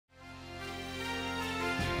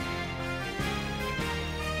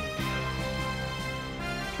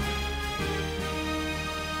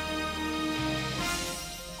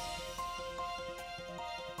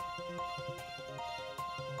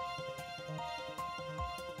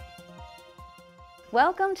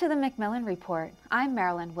Welcome to the MacMillan Report. I'm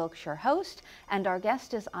Marilyn Wilkshire, host, and our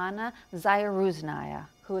guest is Anna Zayaruznaya,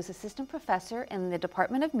 who is assistant professor in the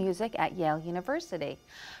Department of Music at Yale University.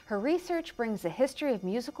 Her research brings the history of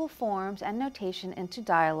musical forms and notation into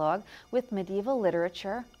dialogue with medieval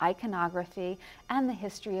literature, iconography, and the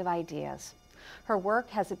history of ideas. Her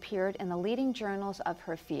work has appeared in the leading journals of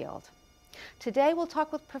her field. Today we'll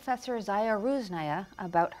talk with Professor Zayaruznaya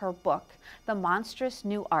about her book, The Monstrous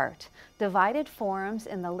New Art, Divided Forms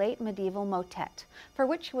in the Late Medieval Motet, for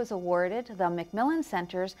which she was awarded the MacMillan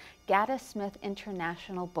Center's Gaddis Smith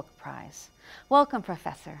International Book Prize. Welcome,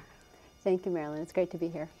 Professor. Thank you, Marilyn. It's great to be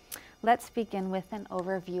here. Let's begin with an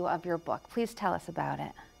overview of your book. Please tell us about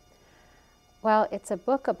it. Well, it's a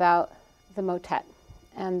book about the motet,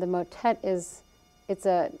 and the motet it's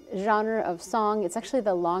a genre of song. It's actually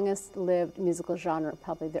the longest lived musical genre,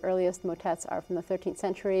 probably. The earliest motets are from the 13th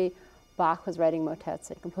century. Bach was writing motets,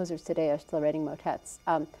 and composers today are still writing motets.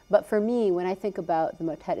 But for me, when I think about the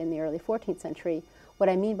motet in the early 14th century, what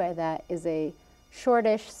I mean by that is a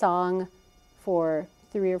shortish song for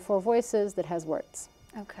 3 or 4 voices that has words.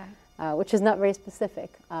 Okay. Which is not very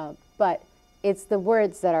specific, but it's the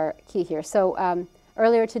words that are key here. So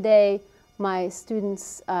earlier today, my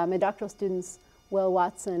students, my doctoral students, Will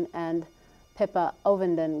Watson and Pippa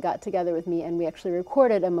Ovenden got together with me, and we actually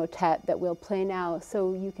recorded a motet that we'll play now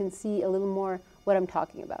so you can see a little more what I'm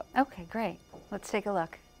talking about. Okay, great. Let's take a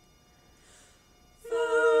look.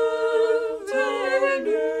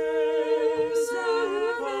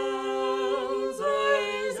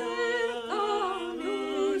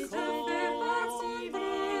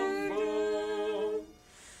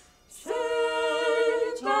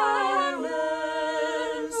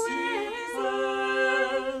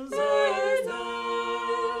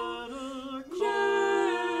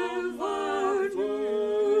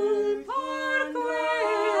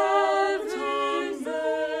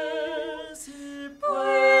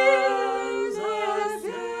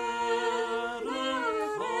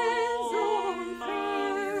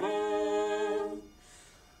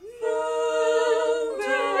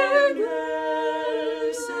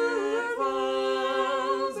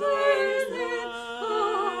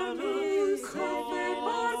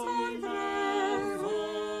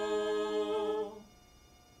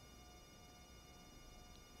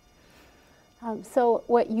 So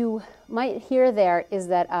what you might hear there is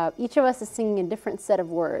that each of us is singing a different set of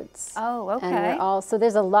words. Oh, okay. And so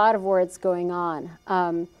there's a lot of words going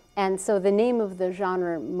on. And so the name of the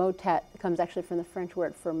genre, motet, comes actually from the French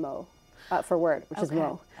word for mot, for word, which is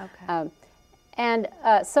mot. Okay.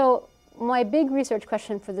 So my big research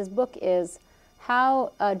question for this book is,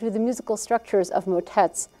 how do the musical structures of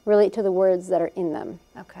motets relate to the words that are in them?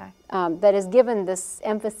 Okay. That is, given this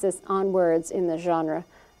emphasis on words in the genre,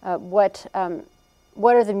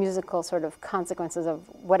 what are the musical sort of consequences of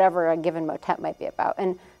whatever a given motet might be about?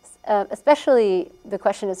 And especially the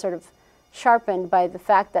question is sort of sharpened by the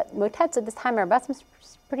fact that motets at this time are about some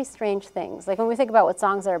pretty strange things. Like when we think about what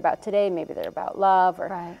songs are about today, maybe they're about love, or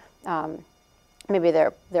right. Maybe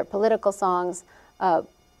they're political songs.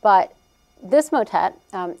 But this motet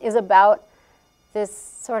is about this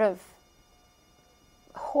sort of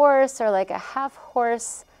horse, or like a half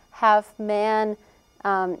horse, half man,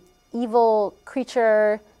 evil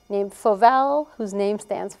creature named Fauvel, whose name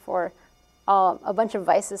stands for a bunch of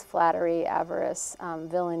vices: flattery, avarice,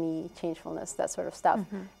 villainy, changefulness, that sort of stuff.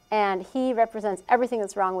 Mm-hmm. And he represents everything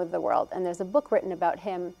that's wrong with the world. And there's a book written about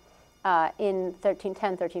him in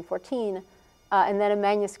 1310, 1314, and then a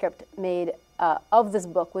manuscript made of this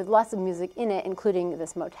book with lots of music in it, including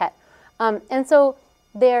this motet. And so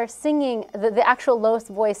they're singing, the actual lowest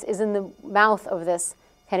voice is in the mouth of this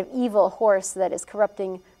kind of evil horse that is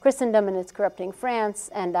corrupting Christendom, and it's corrupting France,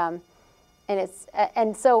 and the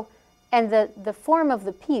form of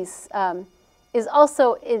the piece is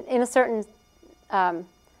also in a certain kind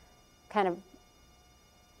of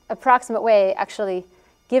approximate way actually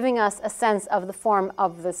giving us a sense of the form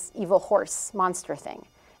of this evil horse monster thing.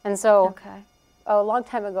 And so a long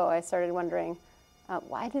time ago I started wondering,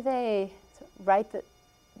 why do they write the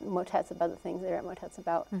motets about the things they write motets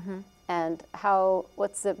about? Mm-hmm. And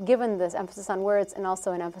given this emphasis on words and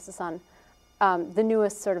also an emphasis on the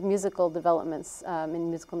newest sort of musical developments in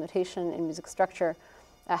musical notation, in music structure,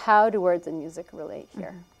 how do words and music relate here?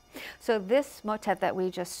 Mm-hmm. So this motet that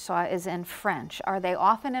we just saw is in French. Are they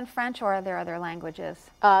often in French, or are there other languages?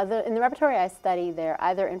 In the repertory I study, they're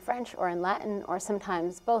either in French or in Latin, or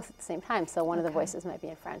sometimes both at the same time. So one of the voices might be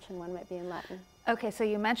in French and one might be in Latin. Okay, so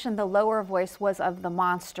you mentioned the lower voice was of the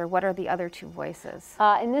monster. What are the other 2 voices?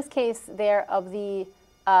 In this case, they're of the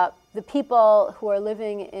people who are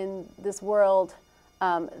living in this world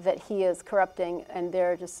that he is corrupting, and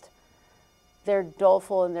they're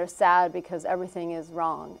doleful and they're sad because everything is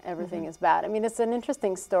wrong, everything is bad. I mean, it's an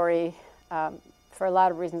interesting story. For a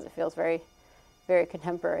lot of reasons, it feels very, very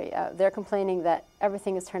contemporary. They're complaining that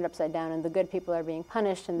everything is turned upside down and the good people are being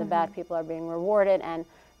punished and the bad people are being rewarded, and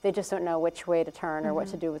they just don't know which way to turn or what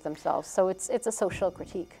to do with themselves. So it's a social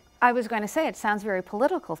critique. I was going to say, it sounds very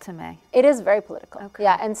political to me. It is very political, Okay.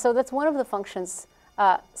 yeah, and so that's one of the functions.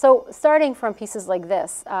 So starting from pieces like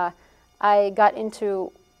this, I got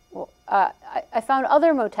into, I found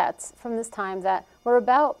other motets from this time that were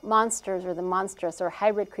about monsters or the monstrous or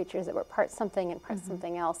hybrid creatures that were part something and part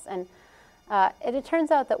something else. And it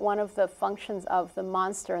turns out that one of the functions of the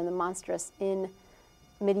monster and the monstrous in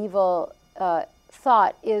medieval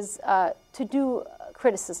thought is to do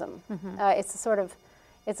criticism.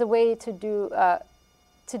 It's a way to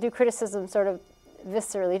do criticism sort of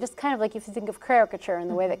viscerally, just kind of like if you think of caricature and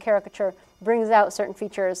the way that caricature brings out certain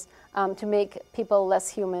features to make people less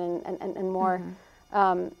human and more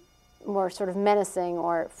more sort of menacing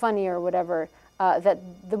or funny or whatever, that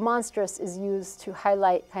the monstrous is used to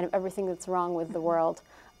highlight kind of everything that's wrong with the world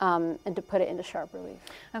and to put it into sharp relief.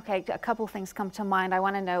 Okay, a couple things come to mind. I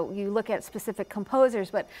want to know, you look at specific composers,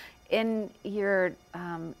 but in your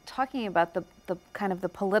talking about the kind of the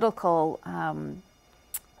political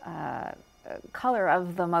color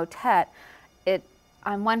of the motet,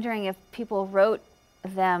 I'm wondering if people wrote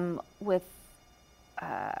them with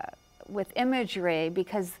imagery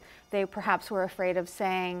because they perhaps were afraid of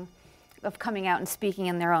coming out and speaking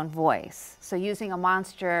in their own voice. So using a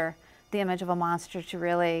monster, the image of a monster, to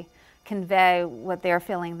really convey what they're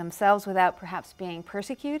feeling themselves without perhaps being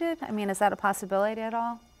persecuted. I mean, is that a possibility at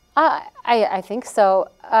all? I think so.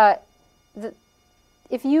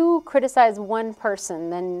 If you criticize one person,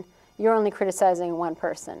 then you're only criticizing one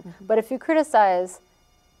person. But if you criticize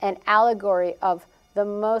an allegory of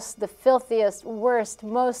the filthiest, worst,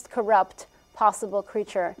 most corrupt possible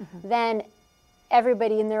creature, then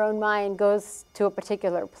everybody in their own mind goes to a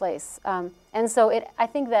particular place. And so I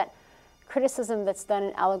think that criticism that's done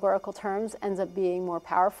in allegorical terms ends up being more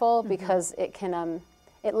powerful because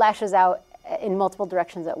it lashes out in multiple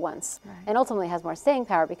directions at once, and ultimately has more staying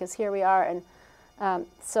power because here we are. And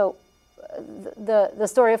so the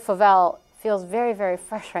story of Fauvel feels very, very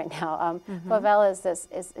fresh right now. Fauvel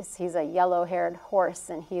he's a yellow-haired horse,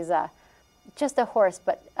 and he's just a horse,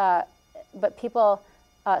 but people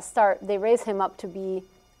they raise him up to be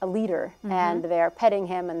a leader, and they're petting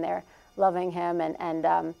him and they're loving him,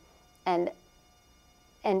 and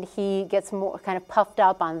he gets more kind of puffed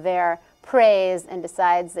up on their praise and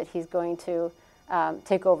decides that he's going to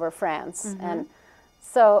take over France. And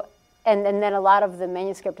so, and then a lot of the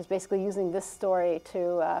manuscript is basically using this story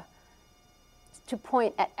to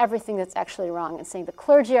point at everything that's actually wrong and saying the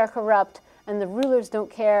clergy are corrupt and the rulers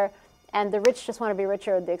don't care and the rich just want to be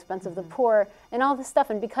richer at the expense of the poor and all this stuff.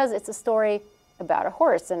 And because it's a story about a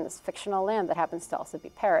horse in this fictional land that happens to also be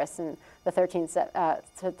Paris in the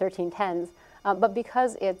 1310s, but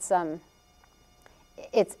because it's a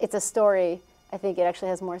story, I think it actually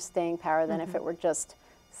has more staying power than if it were just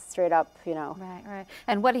straight up, you know. Right.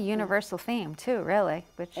 And what a universal theme too, really,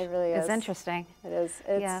 which it really is interesting. It is.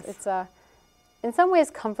 It's in some ways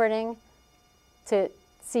comforting to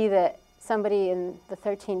see that somebody in the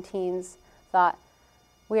 13 teens thought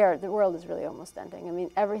the world is really almost ending. I mean,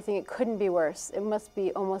 it couldn't be worse. It must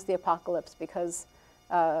be almost the apocalypse because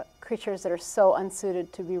creatures that are so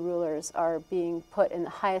unsuited to be rulers are being put in the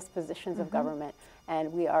highest positions of government,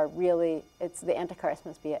 and we are really, the Antichrist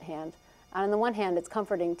must be at hand. And on the one hand, it's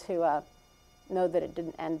comforting to know that it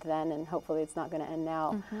didn't end then, and hopefully it's not going to end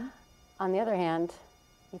now. On the other hand,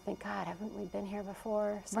 you think, God, haven't we been here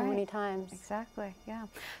before so many times? Exactly, yeah.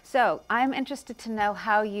 So I'm interested to know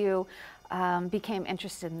how you became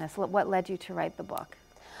interested in this. What led you to write the book?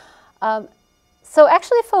 So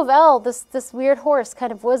actually Fauvel, this weird horse,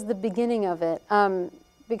 kind of was the beginning of it.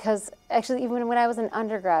 Because actually even when I was an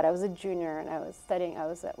undergrad, I was a junior and I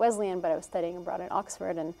was at Wesleyan, but I was studying abroad in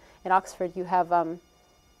Oxford. And in Oxford you have,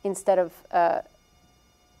 instead of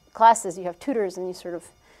classes, you have tutors, and you sort of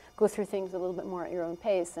go through things a little bit more at your own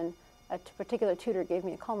pace. And a particular tutor gave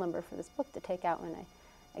me a call number for this book to take out when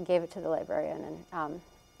I gave it to the librarian.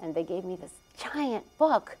 And they gave me this giant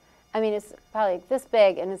book. I mean, it's probably this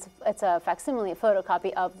big, and it's a facsimile, a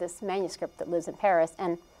photocopy of this manuscript that lives in Paris.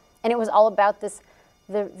 And it was all about this,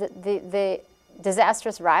 the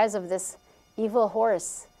disastrous rise of this evil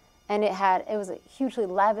horse. And it was a hugely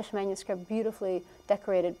lavish manuscript, beautifully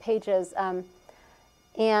decorated pages.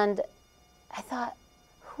 And I thought,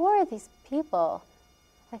 who are these people?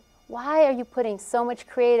 Like, why are you putting so much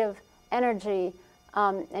creative energy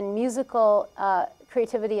and musical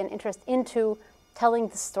creativity and interest into telling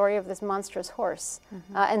the story of this monstrous horse.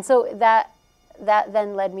 And so that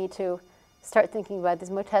then led me to start thinking about these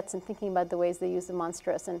motets and thinking about the ways they use the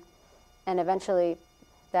monstrous, and eventually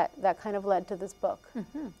that kind of led to this book.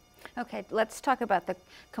 Okay, let's talk about the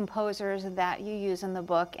composers that you use in the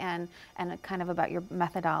book and kind of about your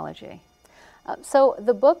methodology. So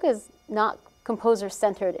the book is not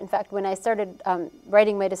composer-centered. In fact, when I started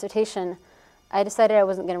writing my dissertation, I decided I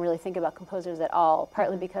wasn't going to really think about composers at all,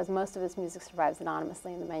 partly because most of this music survives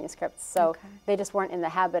anonymously in the manuscripts, so they just weren't in the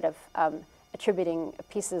habit of attributing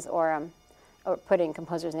pieces or putting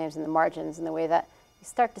composers' names in the margins in the way that you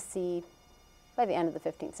start to see by the end of the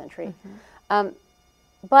 15th century.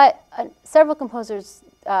 But several composers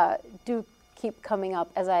do keep coming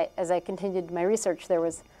up as I continued my research. There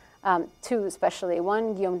was two especially.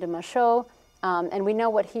 One, Guillaume de Machaut, and we know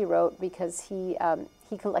what he wrote because he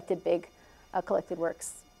collected big collected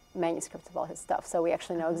works, manuscripts of all his stuff, so we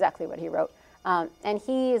actually know exactly what he wrote. And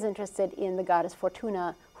he is interested in the goddess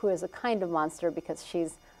Fortuna, who is a kind of monster because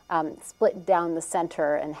she's split down the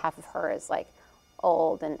center, and half of her is like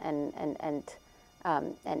old and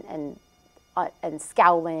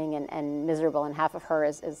scowling and miserable, and half of her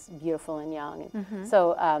is beautiful and young. And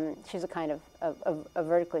so she's a kind of a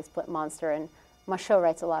vertically split monster, and Machaut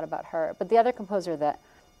writes a lot about her. But the other composer that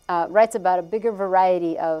writes about a bigger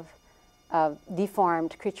variety of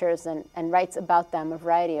deformed creatures and writes about them a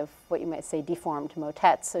variety of what you might say deformed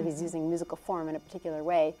motets, so he's using musical form in a particular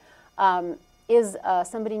way, is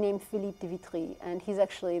somebody named Philippe de Vitry, and he's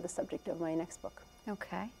actually the subject of my next book.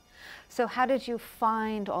 Okay. So how did you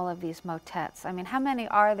find all of these motets? I mean, how many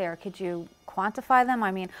are there? Could you quantify them?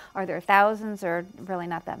 I mean, are there thousands or really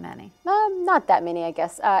not that many? Not that many, I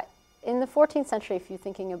guess. In the 14th century, if you're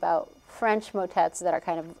thinking about French motets that are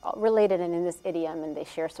kind of related and in this idiom, and they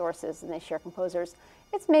share sources and they share composers,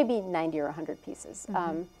 it's maybe 90 or 100 pieces.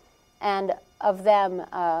 And of them,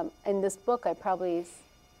 in this book, I probably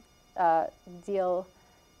deal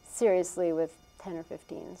seriously with 10 or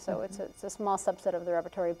 15. So it's a small subset of the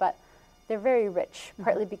repertory, but they're very rich,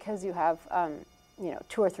 partly because you have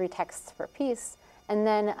 2 or 3 texts per piece. And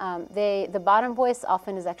then the bottom voice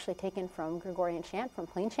often is actually taken from Gregorian chant, from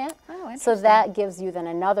plain chant. Oh, interesting. So that gives you then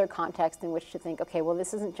another context in which to think, okay, well,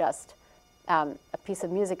 this isn't just a piece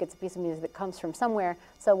of music, it's a piece of music that comes from somewhere.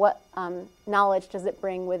 So what knowledge does it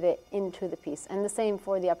bring with it into the piece? And the same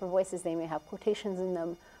for the upper voices. They may have quotations in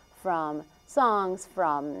them from songs,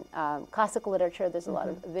 from classical literature. There's a lot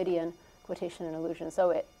of Ovidian quotation and allusion.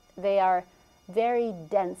 So they are very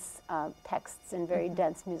dense texts and very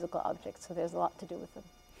dense musical objects, so there's a lot to do with them.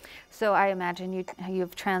 So I imagine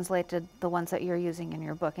you've translated the ones that you're using in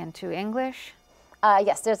your book into English?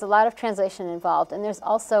 Yes, there's a lot of translation involved, and there's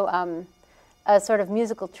also a sort of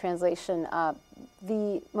musical translation.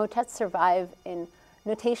 The motets survive in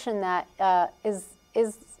notation that is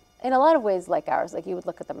in a lot of ways like ours. Like you would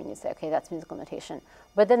look at them and you'd say, okay, that's musical notation.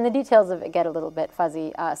 But then the details of it get a little bit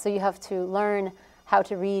fuzzy, so you have to learn how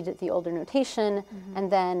to read the older notation, and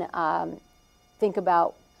then think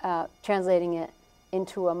about translating it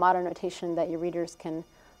into a modern notation that your readers can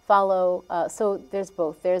follow. So there's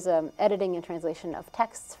both. There's editing and translation of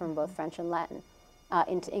texts from both French and Latin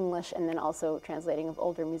into English, and then also translating of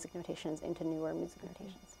older music notations into newer music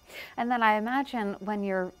notations. And then I imagine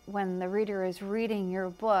when the reader is reading your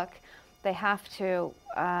book, they must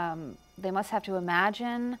have to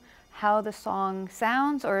imagine how the song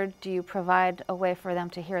sounds, or do you provide a way for them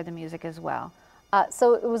to hear the music as well?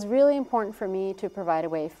 So it was really important for me to provide a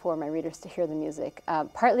way for my readers to hear the music,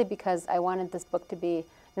 partly because I wanted this book to be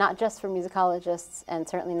not just for musicologists, and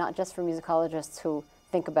certainly not just for musicologists who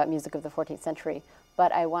think about music of the 14th century,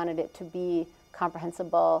 but I wanted it to be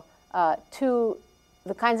comprehensible to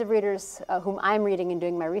the kinds of readers whom I'm reading and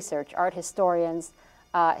doing my research: art historians,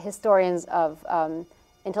 historians of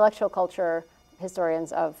intellectual culture,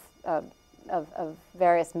 historians of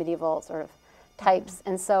various medieval sort of types.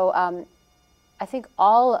 And so I think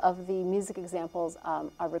all of the music examples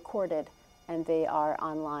are recorded, and they are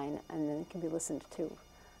online, and then can be listened to.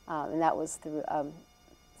 And that was through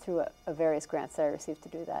a various grants that I received to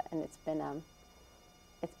do that. And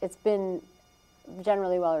it's been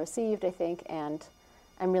generally well received, I think, and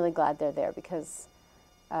I'm really glad they're there, because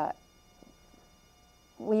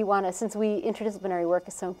we want to, since interdisciplinary work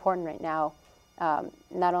is so important right now,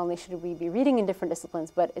 not only should we be reading in different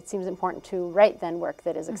disciplines, but it seems important to write then work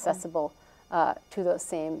that is accessible to those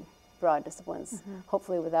same broad disciplines,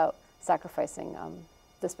 hopefully without sacrificing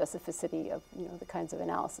the specificity of the kinds of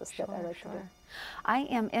analysis that I like to do. I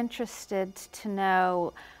am interested to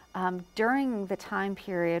know, during the time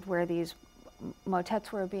period where these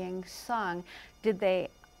motets were being sung, did they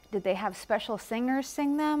have special singers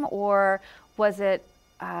sing them, or was it,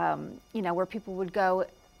 you know, where people would go?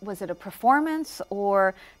 Was it a performance,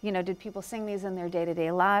 or, you know, did people sing these in their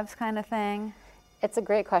day-to-day lives, kind of thing? It's a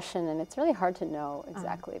great question, and it's really hard to know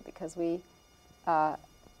exactly because we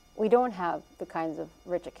don't have the kinds of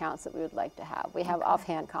rich accounts that we would like to have. We have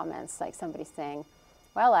offhand comments, like somebody saying,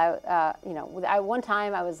 "Well, you know, one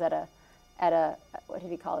time I was at a what did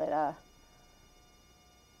he call it?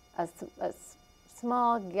 A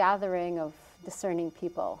small gathering of discerning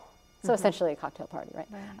people." So essentially a cocktail party, right?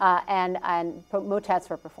 And motets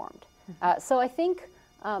were performed. So I think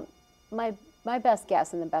my best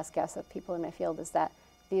guess, and the best guess of people in my field, is that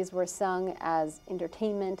these were sung as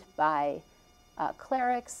entertainment by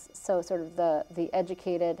clerics, so sort of the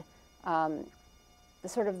educated, the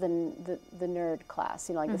sort of the nerd class,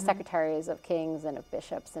 you know, like the secretaries of kings and of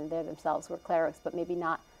bishops, and they themselves were clerics, but maybe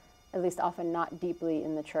not, at least often not deeply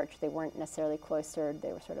in the church. They weren't necessarily cloistered.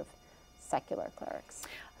 They were sort of secular clerics.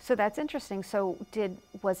 So that's interesting. So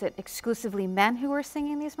was it exclusively men who were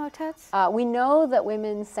singing these motets? We know that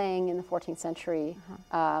women sang in the 14th century.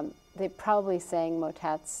 They probably sang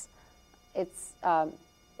motets. It's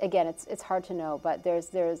again, it's hard to know, but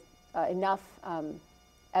there's enough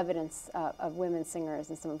evidence of women singers,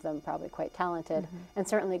 and some of them probably quite talented, and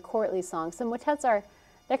certainly courtly songs. So motets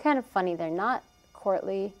they're kind of funny. They're not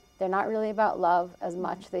courtly. They're not really about love as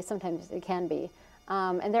much. They can be.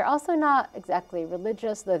 And they're also not exactly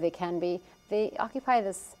religious, though they can be. They occupy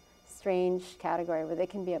this strange category where they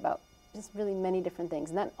can be about just really many different things.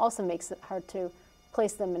 And that also makes it hard to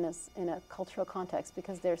place them in a cultural context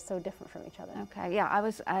because they're so different from each other. Okay,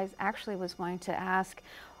 yeah, I actually was going to ask,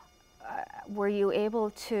 were you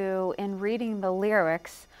able to, in reading the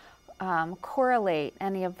lyrics, correlate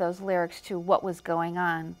any of those lyrics to what was going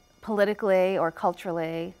on politically or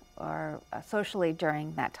culturally or socially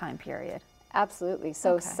during that time period? Absolutely.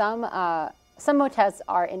 So some motets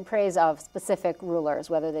are in praise of specific rulers,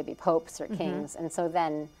 whether they be popes or kings, and so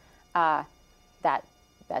then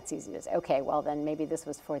that's easy to say. Okay, well then maybe this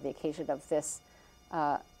was for the occasion of this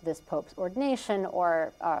pope's ordination,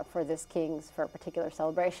 or for this king's for a particular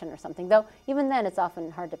celebration or something. Though even then, it's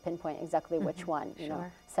often hard to pinpoint exactly which one. You know,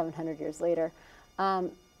 700 years later.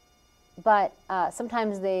 But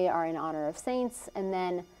sometimes they are in honor of saints, and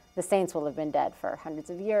then the saints will have been dead for hundreds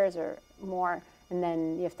of years or more, and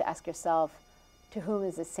then you have to ask yourself, to whom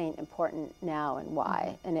is this saint important now and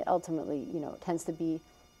why? And it ultimately, you know, tends to be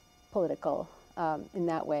political in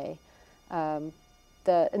that way. And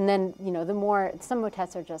then, you know, some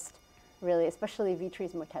motets are just really, especially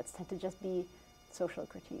Vitri's motets, tend to just be social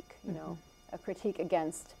critique, you know, a critique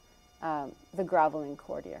against the groveling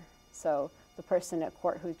courtier. So the person at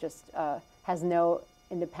court who just has no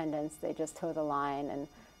independence, they just toe the line, and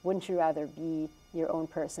wouldn't you rather be your own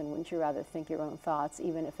person? Wouldn't you rather think your own thoughts,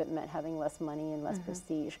 even if it meant having less money and less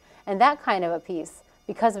prestige? And that kind of a piece,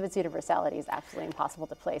 because of its universality, is absolutely impossible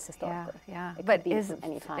to place historically. Yeah, it but could be from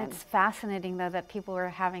any time. It's fascinating, though, that people were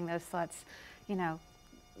having those thoughts, you know,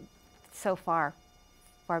 so far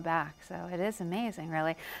back. So it is amazing,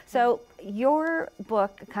 really. So your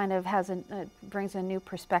book kind of brings a new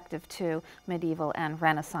perspective to medieval and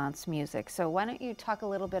Renaissance music. So why don't you talk a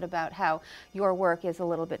little bit about how your work is a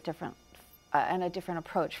little bit different and a different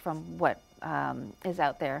approach from what is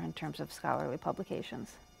out there in terms of scholarly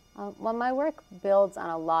publications? Well, my work builds on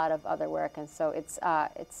a lot of other work, and so it's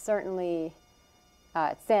certainly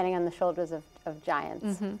standing on the shoulders of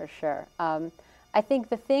giants, for sure. I think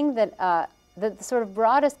the thing that the sort of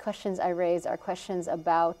broadest questions I raise are questions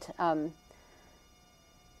about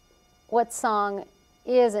what song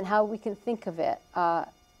is and how we can think of it.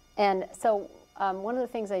 And so one of the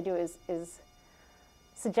things I do is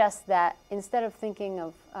suggest that instead of thinking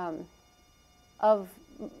of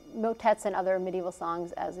motets and other medieval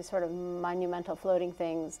songs as these sort of monumental floating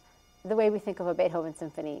things, the way we think of a Beethoven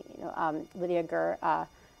symphony, you know, Lydia Gurr,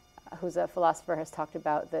 who's a philosopher, has talked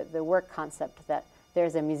about the work concept, that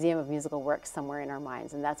there's a museum of musical works somewhere in our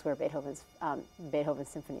minds, and that's where Beethoven's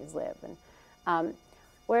symphonies live. And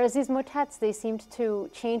whereas these motets, they seemed to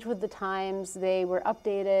change with the times. They were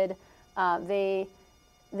updated.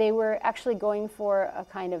 They were actually going for a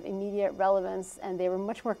kind of immediate relevance, and they were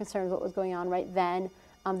much more concerned with what was going on right then.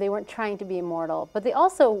 They weren't trying to be immortal, but they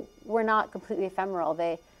also were not completely ephemeral.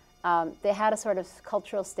 They had a sort of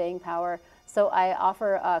cultural staying power. So I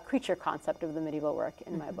offer a creature concept of the medieval work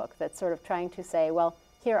in my book that's sort of trying to say, well,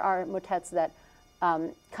 here are motets that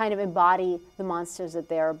kind of embody the monsters that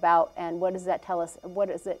they're about, and what does that tell us? What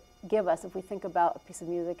does it give us if we think about a piece of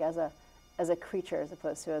music as a creature as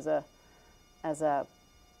opposed to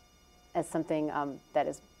as something that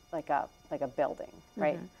is like a building,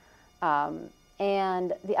 right?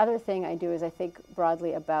 And the other thing I do is I think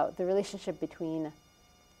broadly about the relationship between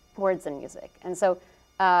words and music. And so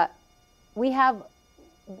we have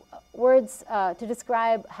words to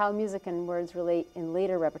describe how music and words relate in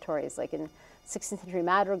later repertories, like in 16th century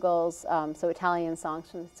madrigals, so Italian songs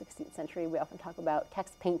from the 16th century. We often talk about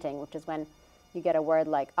text painting, which is when you get a word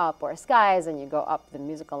like up or skies and you go up, the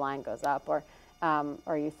musical line goes up, or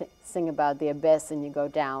you sing about the abyss and you go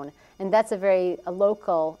down. And that's a very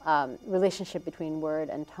local relationship between word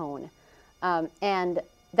and tone. And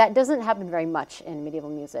that doesn't happen very much in medieval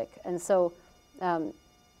music. And so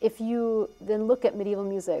if you then look at medieval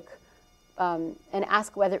music and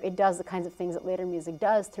ask whether it does the kinds of things that later music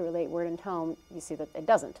does to relate word and tone, you see that it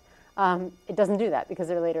doesn't. It doesn't do that because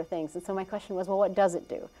they're later things. And so my question was, well, what does it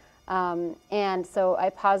do? And so I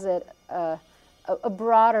posit a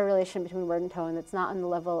broader relation between word and tone that's not on the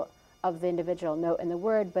level of the individual note in the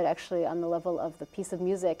word, but actually on the level of the piece of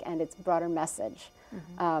music and its broader message.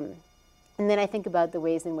 And then I think about the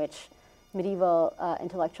ways in which medieval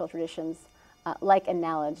intellectual traditions, like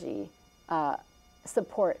analogy,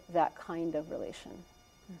 support that kind of relation.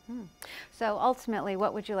 So ultimately,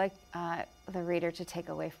 what would you like the reader to take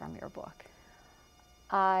away from your book?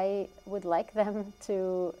 I would like them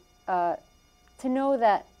to know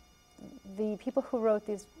that the people who wrote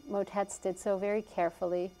these motets did so very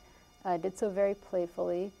carefully, did so very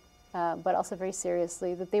playfully, but also very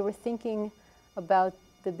seriously, that they were thinking about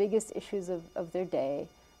the biggest issues of their day,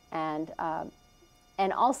 and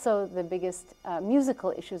also the biggest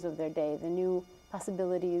musical issues of their day, the new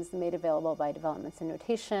possibilities made available by developments in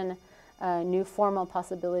notation, new formal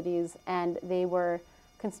possibilities, and they were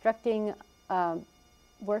constructing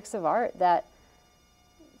works of art that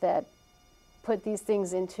put these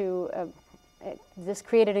things into just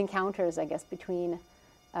created encounters, I guess, between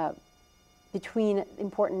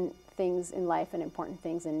important things in life and important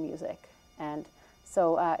things in music. And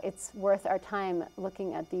so it's worth our time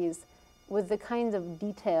looking at these with the kinds of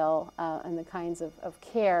detail and the kinds of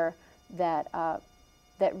care that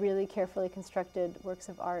really carefully constructed works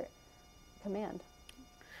of art command.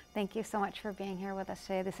 Thank you so much for being here with us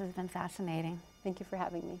today. This has been fascinating. Thank you for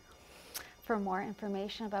having me. For more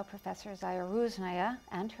information about Professor Zayaruznaya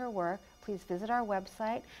and her work, please visit our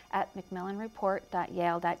website at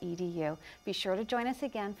macmillanreport.yale.edu. Be sure to join us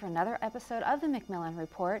again for another episode of the MacMillan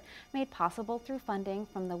Report, made possible through funding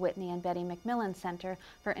from the Whitney and Betty MacMillan Center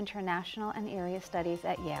for International and Area Studies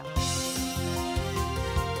at Yale.